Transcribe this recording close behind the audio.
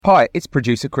Hi, it's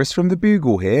producer Chris from The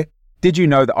Bugle here. Did you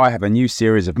know that I have a new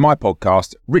series of my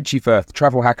podcast, Richie Firth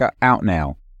Travel Hacker, out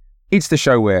now? It's the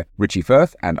show where Richie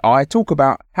Firth and I talk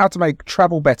about how to make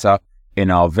travel better in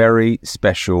our very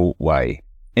special way.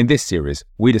 In this series,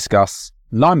 we discuss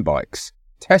Lime bikes,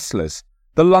 Teslas,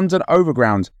 the London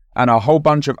Overground, and a whole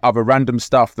bunch of other random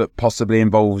stuff that possibly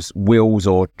involves wheels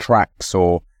or tracks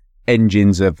or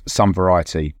engines of some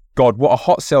variety. God, what a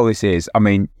hot sell this is. I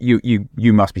mean,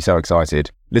 you must be so excited.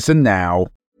 Listen now.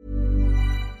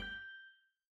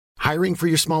 Hiring for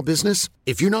your small business?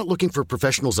 If you're not looking for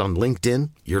professionals on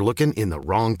LinkedIn, you're looking in the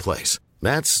wrong place.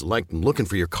 That's like looking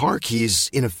for your car keys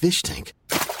in a fish tank.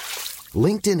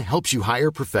 LinkedIn helps you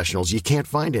hire professionals you can't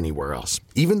find anywhere else,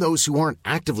 even those who aren't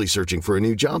actively searching for a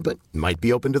new job but might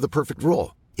be open to the perfect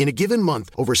role. In a given month,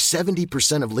 over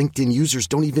 70% of LinkedIn users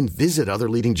don't even visit other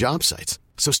leading job sites.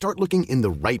 So start looking in the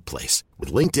right place.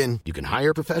 With LinkedIn, you can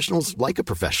hire professionals like a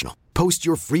professional. Post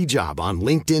your free job on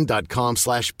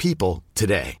linkedin.com/people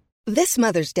today. This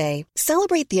Mother's Day,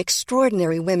 celebrate the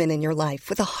extraordinary women in your life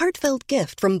with a heartfelt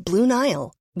gift from Blue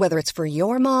Nile. Whether it's for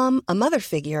your mom, a mother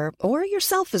figure, or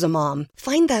yourself as a mom,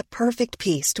 find that perfect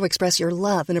piece to express your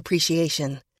love and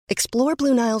appreciation. Explore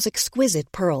Blue Nile's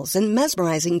exquisite pearls and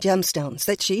mesmerizing gemstones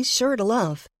that she's sure to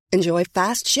love. Enjoy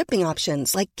fast shipping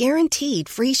options like guaranteed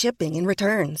free shipping and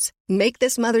returns. Make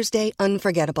this Mother's Day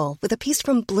unforgettable with a piece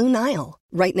from Blue Nile.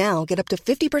 Right now, get up to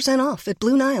 50% off at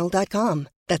BlueNile.com.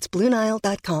 That's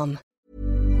BlueNile.com.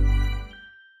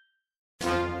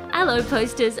 Hello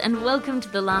posters and welcome to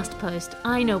The Last Post.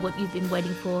 I know what you've been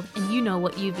waiting for and you know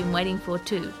what you've been waiting for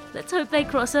too. Let's hope they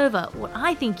cross over. What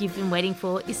I think you've been waiting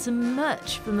for is some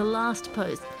merch from The Last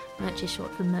Post. Merch is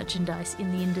short for merchandise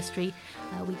in the industry.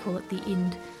 We call it the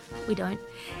ind. We don't.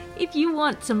 If you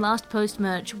want some Last Post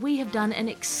merch, we have done an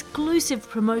exclusive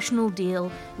promotional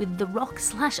deal with the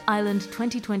Rock/Island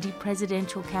 2020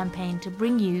 presidential campaign to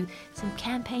bring you some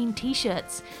campaign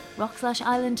t-shirts.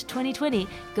 Rock/Island 2020.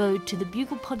 Go to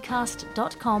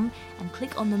thebuglepodcast.com and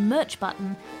click on the merch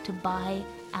button to buy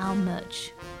our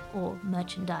merch, or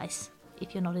merchandise,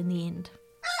 if you're not in the ind.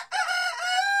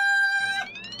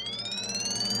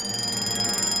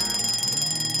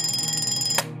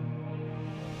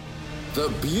 The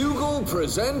Bugle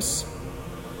presents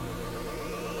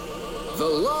The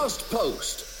Last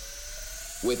Post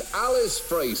with Alice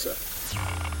Fraser.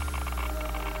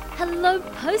 Hello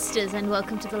posters and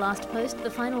welcome to The Last Post, the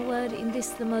final word in this,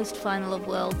 the most final of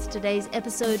worlds. Today's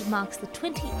episode marks the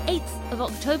 28th of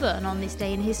October, and on this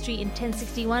day in history in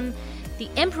 1061, the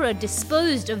Emperor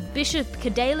disposed of Bishop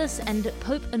Cadalus and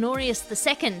Pope Honorius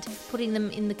II, putting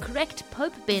them in the correct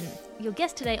Pope bin. Your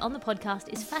guest today on the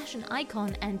podcast is fashion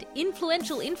icon and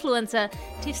influential influencer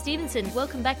Tiff Stevenson.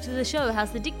 Welcome back to the show.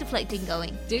 How's the dick deflecting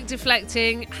going? Dick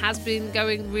deflecting has been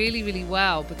going really, really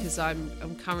well because I'm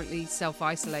currently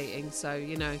self-isolating. So,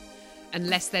 you know,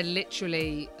 unless they're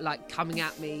literally like coming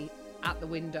at me at the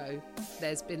window,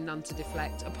 there's been none to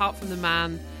deflect, apart from the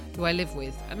man who I live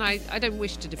with. And I don't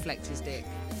wish to deflect his dick.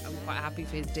 I'm quite happy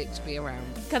for his dick to be around.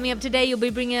 Coming up today, you'll be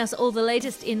bringing us all the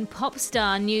latest in pop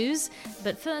star news.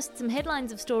 But first, some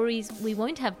headlines of stories we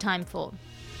won't have time for.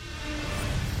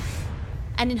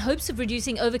 And in hopes of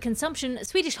reducing overconsumption,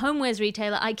 Swedish homewares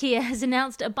retailer IKEA has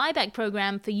announced a buyback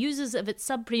program for users of its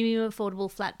sub-premium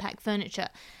affordable flat-pack furniture.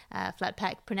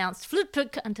 Flat-pack pronounced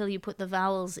flutpack until you put the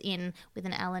vowels in with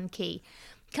an Allen key.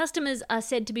 Customers are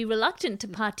said to be reluctant to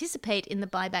participate in the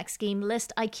buyback scheme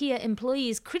lest IKEA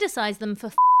employees criticise them for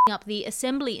f***ing up the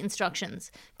assembly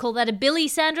instructions. Call that a billy,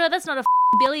 Sandra? That's not a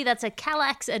f***ing billy, that's a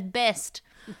Kallax at best.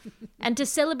 And to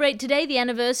celebrate today, the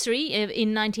anniversary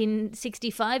in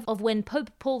 1965 of when Pope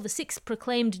Paul VI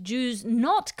proclaimed Jews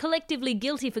not collectively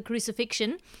guilty for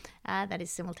crucifixion, that is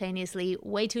simultaneously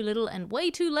way too little and way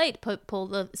too late, Pope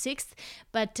Paul VI.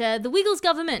 But the Wiggles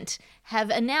government have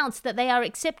announced that they are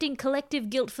accepting collective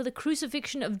guilt for the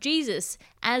crucifixion of Jesus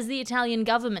as the Italian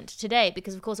government today,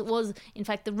 because of course it was in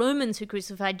fact the Romans who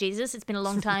crucified Jesus. It's been a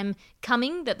long time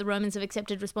coming that the Romans have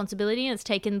accepted responsibility, and it's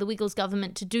taken the Wiggles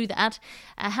government to do that.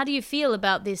 How do you feel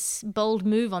about this bold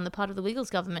move on the part of the Wiggles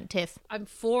government, Tiff? I'm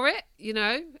for it, you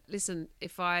know. Listen,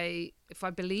 if I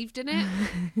believed in it,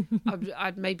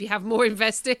 I'd maybe have more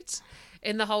invested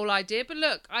in the whole idea. But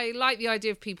look, I like the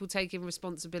idea of people taking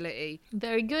responsibility.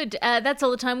 Very good. That's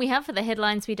all the time we have for the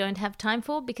headlines we don't have time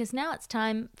for, because now it's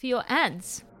time for your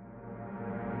ads.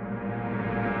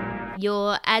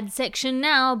 Your ad section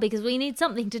now, because we need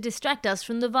something to distract us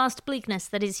from the vast bleakness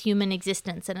that is human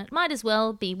existence, and it might as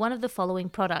well be one of the following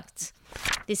products.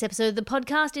 This episode of the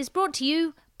podcast is brought to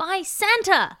you by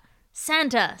Santa.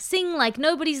 Santa, sing like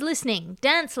nobody's listening.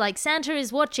 Dance like Santa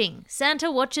is watching.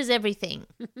 Santa watches everything.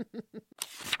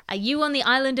 Are you on the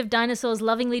island of dinosaurs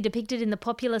lovingly depicted in the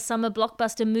popular summer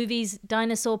blockbuster movies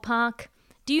Dinosaur Park?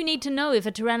 Do you need to know if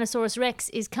a Tyrannosaurus Rex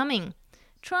is coming?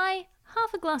 Try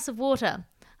half a glass of water.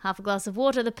 Half a glass of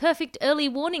water, the perfect early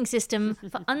warning system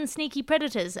for unsneaky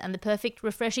predators and the perfect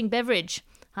refreshing beverage.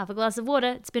 Half a glass of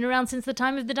water, it's been around since the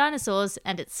time of the dinosaurs,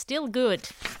 and it's still good.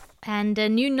 And a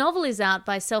new novel is out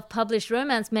by self-published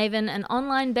romance maven and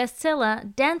online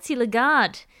bestseller Dancy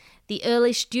Lagarde. The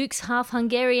Earlish Duke's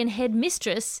half-Hungarian head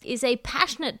mistress is a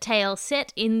passionate tale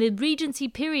set in the Regency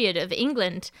period of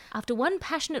England. After one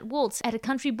passionate waltz at a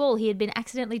country ball he had been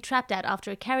accidentally trapped at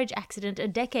after a carriage accident a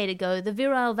decade ago, the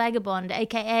virile vagabond,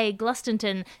 aka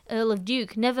Glustonton, Earl of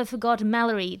Duke, never forgot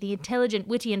Mallory, the intelligent,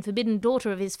 witty and forbidden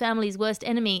daughter of his family's worst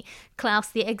enemy, Klaus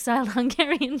the exiled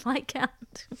Hungarian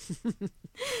Viscount.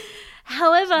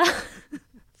 However,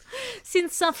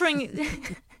 since suffering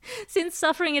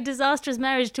a disastrous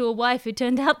marriage to a wife who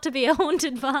turned out to be a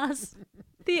haunted vase,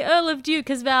 the Earl of Duke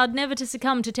has vowed never to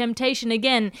succumb to temptation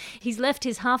again. He's left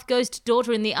his half-ghost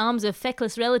daughter in the arms of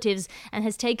feckless relatives and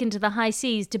has taken to the high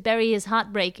seas to bury his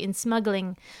heartbreak in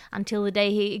smuggling, until the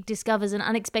day he discovers an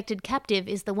unexpected captive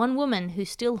is the one woman who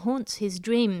still haunts his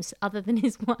dreams other than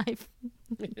his wife.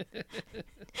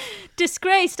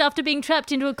 Disgraced after being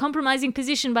trapped into a compromising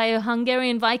position by a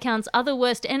Hungarian Viscount's other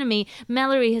worst enemy,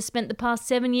 Mallory has spent the past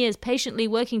 7 years patiently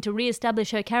working to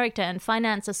re-establish her character and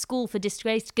finance a school for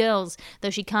disgraced girls, though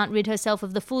she can't rid herself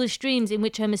of the foolish dreams in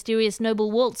which her mysterious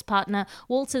noble waltz partner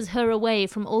waltzes her away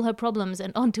from all her problems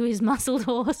and onto his muscled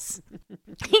horse.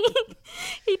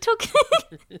 He took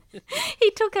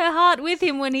her heart with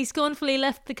him when he scornfully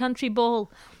left the country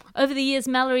ball. Over the years,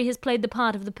 Mallory has played the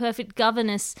part of the perfect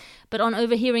governess, but on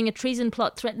overhearing a treason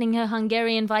plot threatening her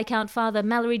Hungarian Viscount father,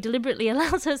 Mallory deliberately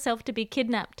allows herself to be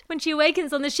kidnapped. When she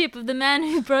awakens on the ship of the man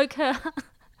who broke her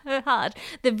heart,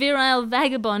 the virile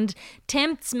vagabond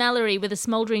tempts Mallory with a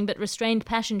smouldering but restrained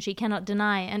passion she cannot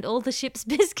deny, and all the ship's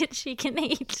biscuits she can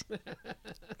eat.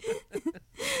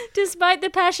 Despite the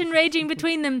passion raging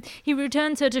between them, he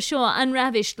returns her to shore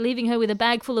unravished, leaving her with a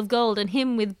bag full of gold and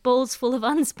him with balls full of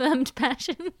unspermed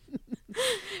passion.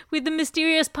 With the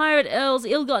mysterious pirate Earl's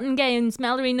ill-gotten gains,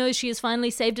 Mallory knows she has finally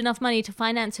saved enough money to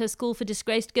finance her school for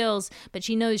disgraced girls, but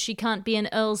she knows she can't be an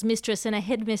Earl's mistress and a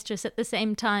headmistress at the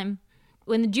same time.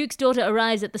 When the Duke's daughter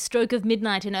arrives at the stroke of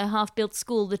midnight in her half-built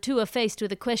school, the two are faced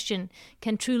with a question.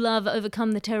 Can true love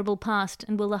overcome the terrible past,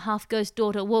 and will the half-ghost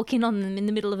daughter walk in on them in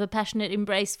the middle of a passionate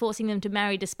embrace, forcing them to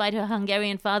marry despite her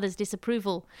Hungarian father's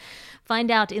disapproval? Find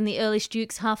out in the Earlish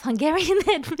Duke's half-Hungarian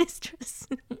headmistress.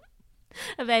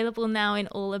 Available now in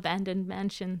all abandoned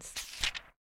mansions.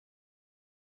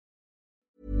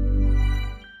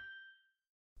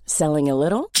 Selling a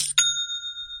little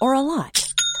or a lot?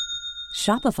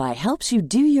 Shopify helps you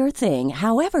do your thing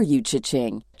however you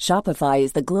cha-ching. Shopify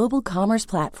is the global commerce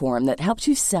platform that helps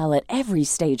you sell at every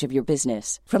stage of your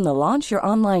business. From the launch your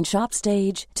online shop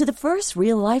stage to the first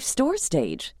real-life store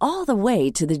stage, all the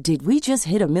way to the did we just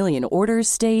hit a million orders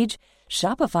stage.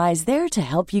 Shopify is there to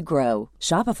help you grow.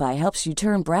 Shopify helps you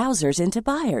turn browsers into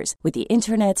buyers with the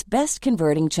internet's best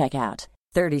converting checkout.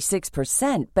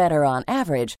 36% better on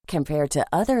average compared to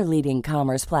other leading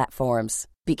commerce platforms.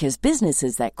 Because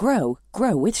businesses that grow,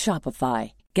 grow with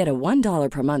Shopify. Get a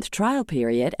 $1 per month trial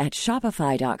period at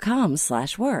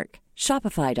shopify.com/work.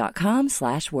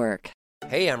 Shopify.com/work.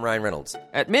 Hey, I'm Ryan Reynolds.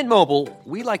 At Mint Mobile,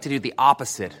 we like to do the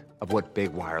opposite of what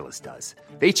Big Wireless does.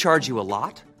 They charge you a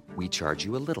lot, we charge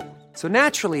you a little. So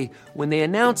naturally, when they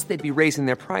announced they'd be raising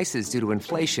their prices due to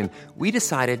inflation, we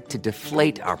decided to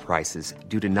deflate our prices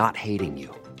due to not hating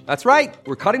you. That's right.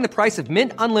 We're cutting the price of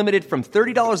Mint Unlimited from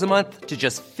 $30 a month to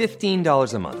just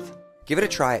 $15 a month. Give it a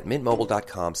try at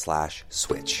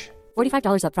mintmobile.com/switch.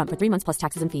 $45 up front for 3 months plus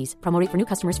taxes and fees. Promo rate for new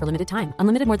customers for limited time.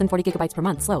 Unlimited more than 40 gigabytes per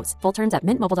month. Slows full terms at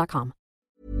mintmobile.com.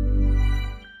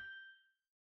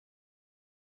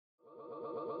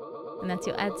 And that's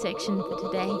your ad section for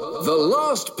today. The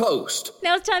Last Post.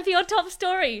 Now it's time for your top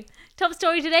story. Top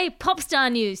story today, pop star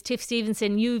news. Tiff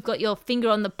Stevenson, you've got your finger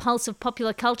on the pulse of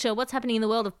popular culture. What's happening in the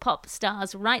world of pop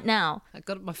stars right now? I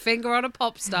got my finger on a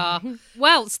pop star.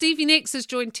 Well, Stevie Nicks has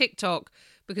joined TikTok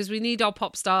because we need our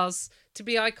pop stars to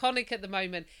be iconic at the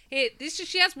moment.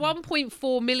 She has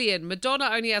 1.4 million. Madonna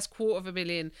only has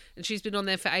 250,000, and she's been on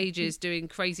there for ages doing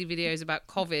crazy videos about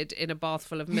COVID in a bath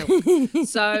full of milk.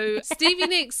 So Stevie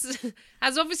Nicks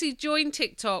has obviously joined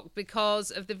TikTok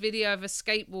because of the video of a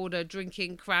skateboarder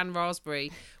drinking cran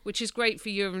raspberry, which is great for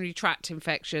urinary tract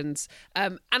infections.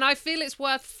 And I feel it's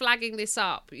worth flagging this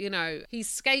up. You know, he's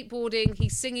skateboarding,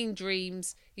 he's singing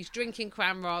Dreams, he's drinking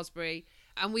cran raspberry.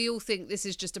 And we all think this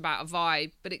is just about a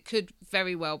vibe, but it could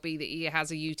very well be that he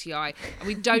has a UTI. And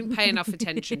we don't pay enough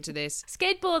attention to this.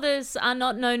 Skateboarders are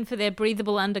not known for their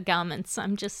breathable undergarments,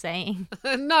 I'm just saying.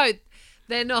 No,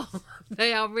 they're not.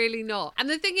 They are really not. And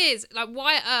the thing is, like,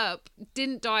 Wyatt Earp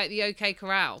didn't die at the OK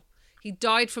Corral. He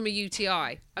died from a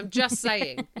UTI. I'm just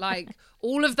saying, like,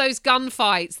 all of those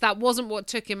gunfights, that wasn't what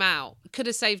took him out. He could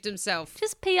have saved himself.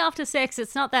 Just pee after sex.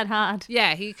 It's not that hard.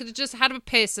 Yeah, he could have just had a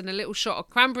piss and a little shot of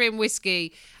cranberry and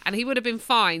whiskey and he would have been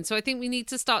fine. So I think we need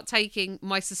to start taking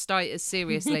my cystitis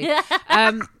seriously.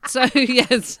 So,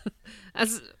 yes,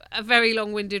 that's a very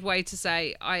long-winded way to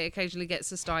say I occasionally get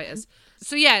cystitis.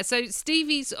 So yeah, so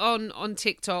Stevie's on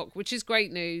TikTok, which is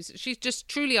great news. She's just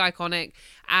truly iconic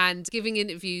and giving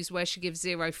interviews where she gives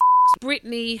zero f***s.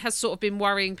 Britney has sort of been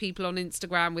worrying people on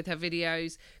Instagram with her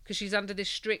videos because she's under this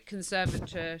strict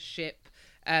conservatorship.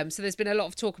 So there's been a lot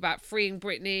of talk about freeing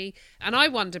Britney. And I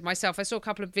wondered myself, I saw a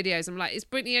couple of videos, I'm like, is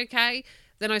Britney okay?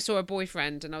 Then I saw her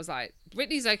boyfriend and I was like,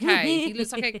 Britney's okay. He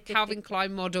looks like a Calvin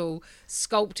Klein model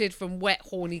sculpted from wet,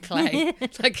 horny clay.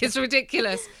 Like, it's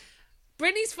ridiculous.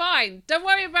 Britney's fine. Don't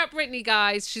worry about Britney,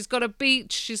 guys. She's got a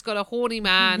beach. She's got a horny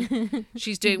man.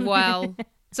 She's doing well.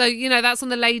 So, you know, that's on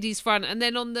the ladies' front. And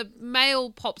then on the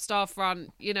male pop star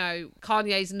front, you know,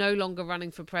 Kanye's no longer running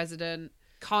for president.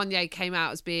 Kanye came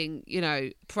out as being, you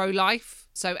know, pro-life.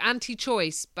 So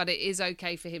anti-choice, but it is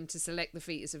okay for him to select the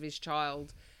fetus of his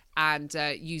child and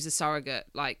use a surrogate,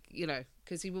 like, you know,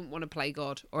 because he wouldn't want to play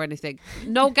God or anything.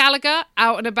 Noel Gallagher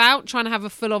out and about trying to have a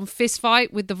full-on fist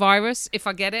fight with the virus. If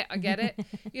I get it, I get it.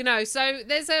 You know, so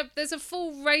there's a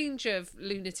full range of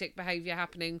lunatic behaviour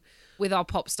happening with our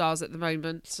pop stars at the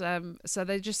moment. So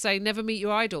they just say never meet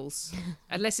your idols,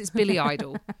 unless it's Billy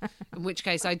Idol, in which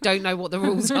case I don't know what the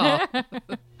rules are.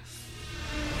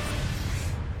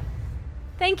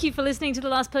 Thank you for listening to The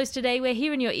Last Post today. We're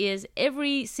here in your ears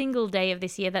every single day of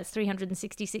this year. That's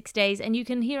 366 days. And you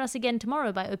can hear us again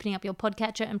tomorrow by opening up your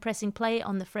podcatcher and pressing play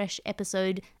on the fresh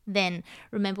episode then.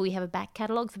 Remember, we have a back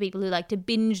catalogue for people who like to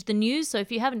binge the news. So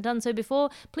if you haven't done so before,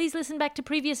 please listen back to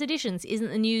previous editions. Isn't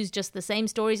the news just the same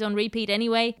stories on repeat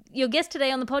anyway? Your guest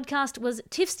today on the podcast was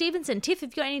Tiff Stevenson. Tiff,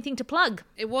 have you got anything to plug?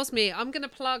 It was me. I'm going to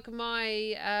plug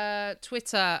my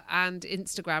Twitter and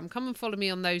Instagram. Come and follow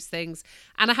me on those things.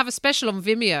 And I have a special on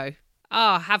Vimeo.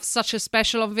 I have such a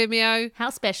special on Vimeo.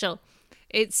 How special?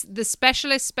 It's the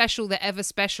specialist special that ever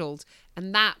specialed,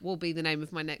 and that will be the name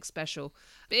of my next special.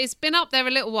 It's been up there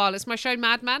a little while. It's my show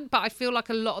Madman, but I feel like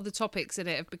a lot of the topics in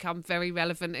it have become very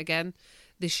relevant again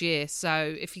this year.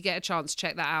 So if you get a chance,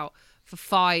 check that out for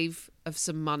 $5 of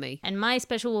some money. And my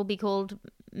special will be called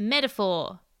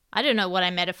Metaphor. I don't know what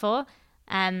I metaphor.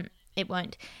 It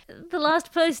won't. The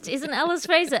Last Post is an Alice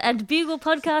Fraser and Bugle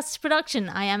Podcasts production.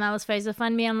 I am Alice Fraser.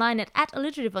 Find me online at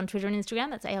 @alliterative on Twitter and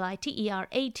Instagram. That's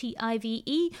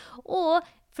ALITERATIVE. Or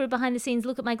for a behind-the-scenes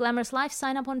look at my glamorous life,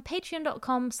 sign up on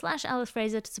patreon.com/Alice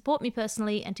Fraser to support me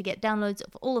personally and to get downloads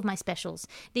of all of my specials.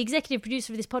 The executive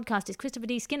producer of this podcast is Christopher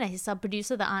D. Skinner. His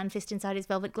sub-producer, the iron fist inside his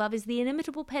velvet glove, is the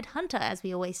inimitable Pet Hunter. As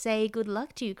we always say, good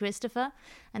luck to you, Christopher.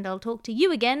 And I'll talk to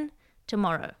you again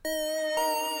tomorrow.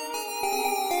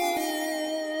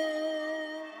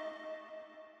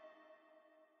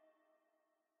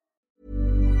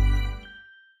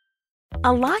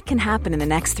 A lot can happen in the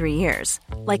next 3 years.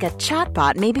 Like a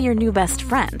chatbot may be your new best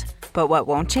friend. But what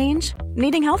won't change?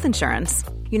 Needing health insurance.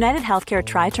 United Healthcare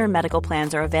Tri-Term Medical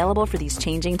Plans are available for these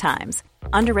changing times.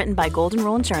 Underwritten by Golden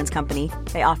Rule Insurance Company,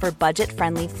 they offer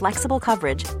budget-friendly, flexible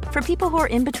coverage for people who are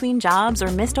in between jobs or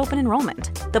missed open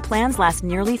enrollment. The plans last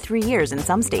nearly 3 years in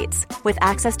some states, with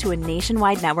access to a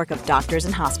nationwide network of doctors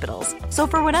and hospitals. So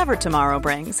for whatever tomorrow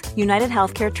brings, United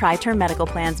Healthcare Tri-Term Medical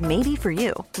Plans may be for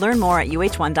you. Learn more at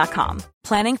uh1.com.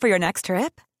 Planning for your next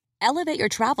trip? Elevate your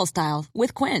travel style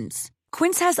with Quince.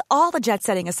 Quince has all the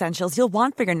jet-setting essentials you'll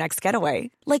want for your next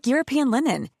getaway, like European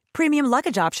linen, premium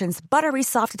luggage options, buttery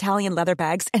soft Italian leather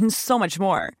bags, and so much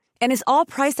more. And is all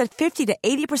priced at 50 to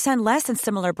 80% less than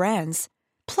similar brands.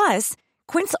 Plus,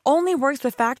 Quince only works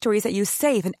with factories that use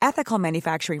safe and ethical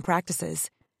manufacturing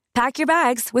practices. Pack your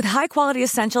bags with high-quality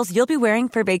essentials you'll be wearing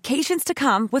for vacations to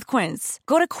come with Quince.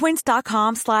 Go to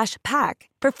quince.com/pack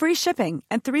for free shipping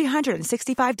and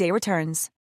 365-day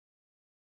returns.